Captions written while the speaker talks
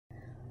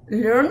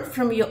learn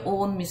from your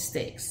own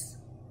mistakes.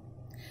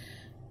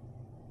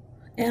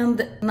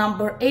 And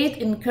number 8,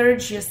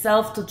 encourage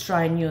yourself to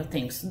try new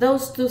things.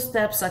 Those two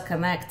steps are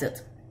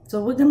connected.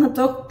 So we're gonna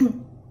talk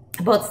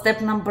about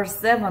step number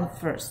 7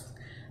 first.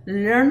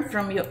 Learn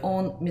from your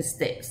own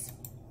mistakes.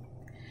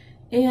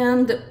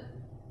 And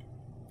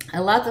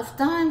a lot of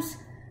times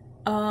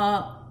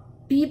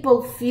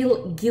people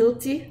feel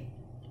guilty,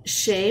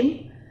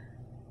 shame,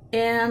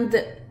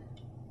 and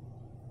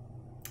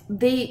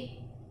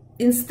they,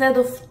 instead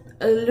of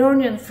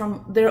learning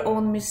from their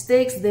own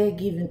mistakes, they're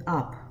giving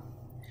up.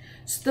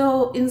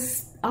 So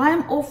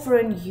I'm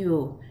offering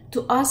you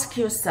to ask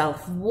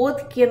yourself,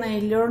 what can I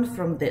learn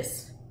from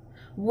this?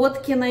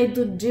 What can I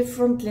do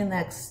differently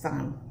next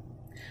time?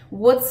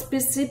 What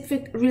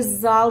specific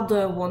result do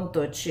I want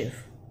to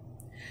achieve?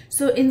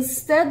 So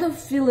instead of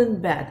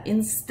feeling bad,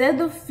 instead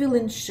of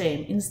feeling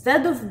shame,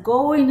 instead of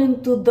going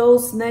into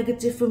those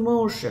negative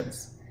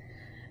emotions,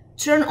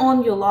 turn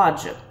on your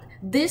logic.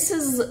 This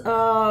is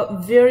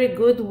very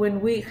good when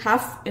we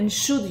have and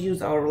should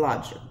use our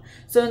logic.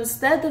 So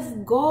instead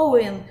of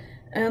going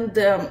and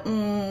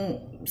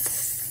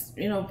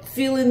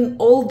feeling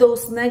all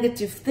those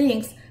negative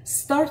things,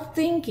 start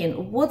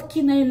thinking, what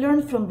can I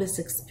learn from this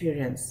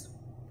experience?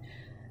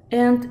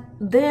 And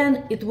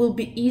then it will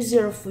be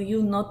easier for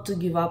you not to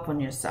give up on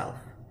yourself.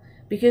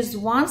 Because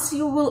once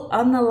you will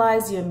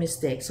analyze your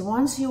mistakes,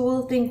 once you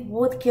will think,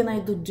 what can I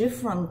do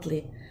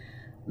differently?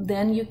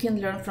 Then you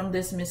can learn from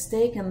this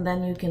mistake and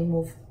then you can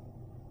move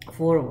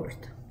forward.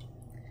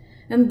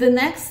 And the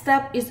next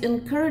step is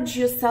encourage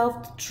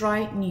yourself to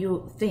try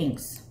new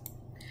things.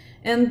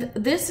 And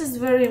this is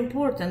very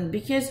important,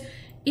 because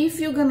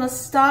if you're gonna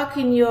stuck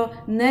in your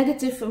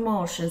negative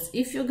emotions,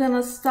 if you're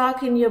gonna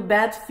stuck in your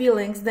bad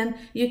feelings, then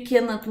you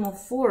cannot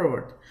move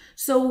forward.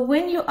 So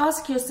when you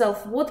ask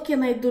yourself, what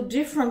can I do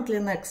differently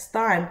next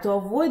time to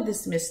avoid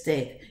this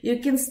mistake, you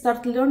can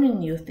start learning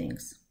new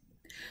things.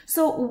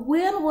 So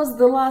when was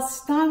the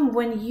last time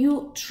when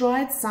you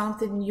tried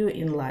something new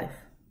in life?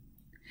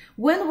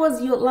 When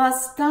was your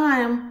last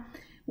time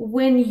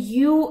when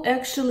you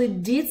actually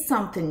did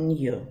something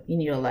new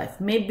in your life?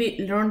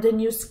 Maybe learned a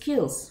new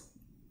skills.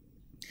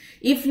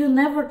 If you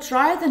never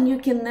try, then you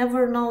can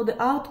never know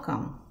the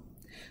outcome.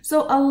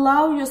 So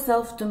allow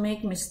yourself to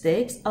make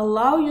mistakes,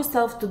 allow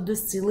yourself to do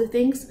silly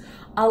things,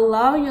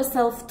 allow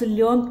yourself to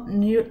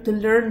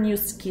learn new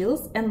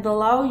skills, and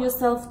allow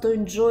yourself to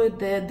enjoy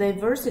the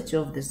diversity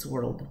of this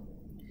world.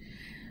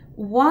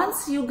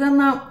 Once you're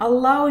gonna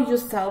allow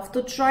yourself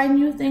to try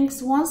new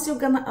things, once you're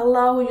gonna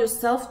allow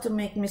yourself to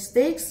make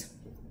mistakes,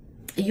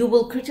 you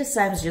will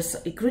criticize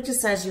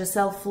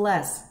yourself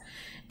less.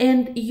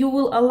 And you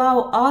will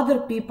allow other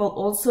people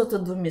also to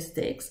do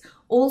mistakes,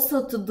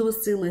 also to do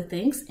silly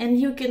things, and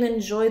you can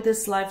enjoy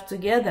this life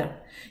together.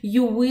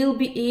 You will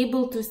be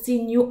able to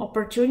see new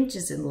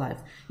opportunities in life.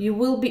 You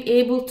will be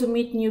able to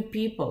meet new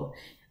people.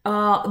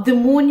 The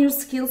more new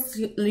skills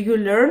you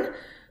learn,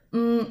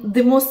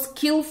 the more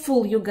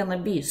skillful you're gonna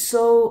be.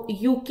 So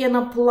you can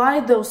apply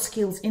those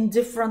skills in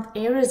different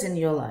areas in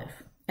your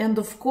life. And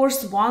of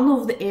course, one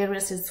of the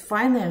areas is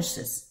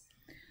finances.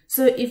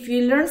 So if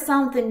you learn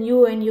something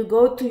new and you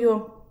go to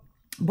your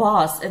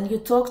boss and you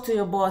talk to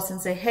your boss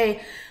and say,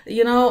 hey,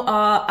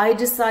 I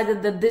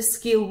decided that this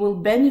skill will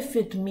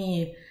benefit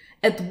me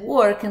at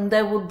work and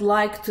I would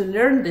like to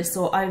learn this,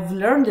 or I've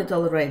learned it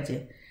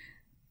already.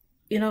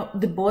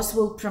 The boss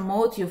will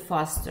promote you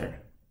faster.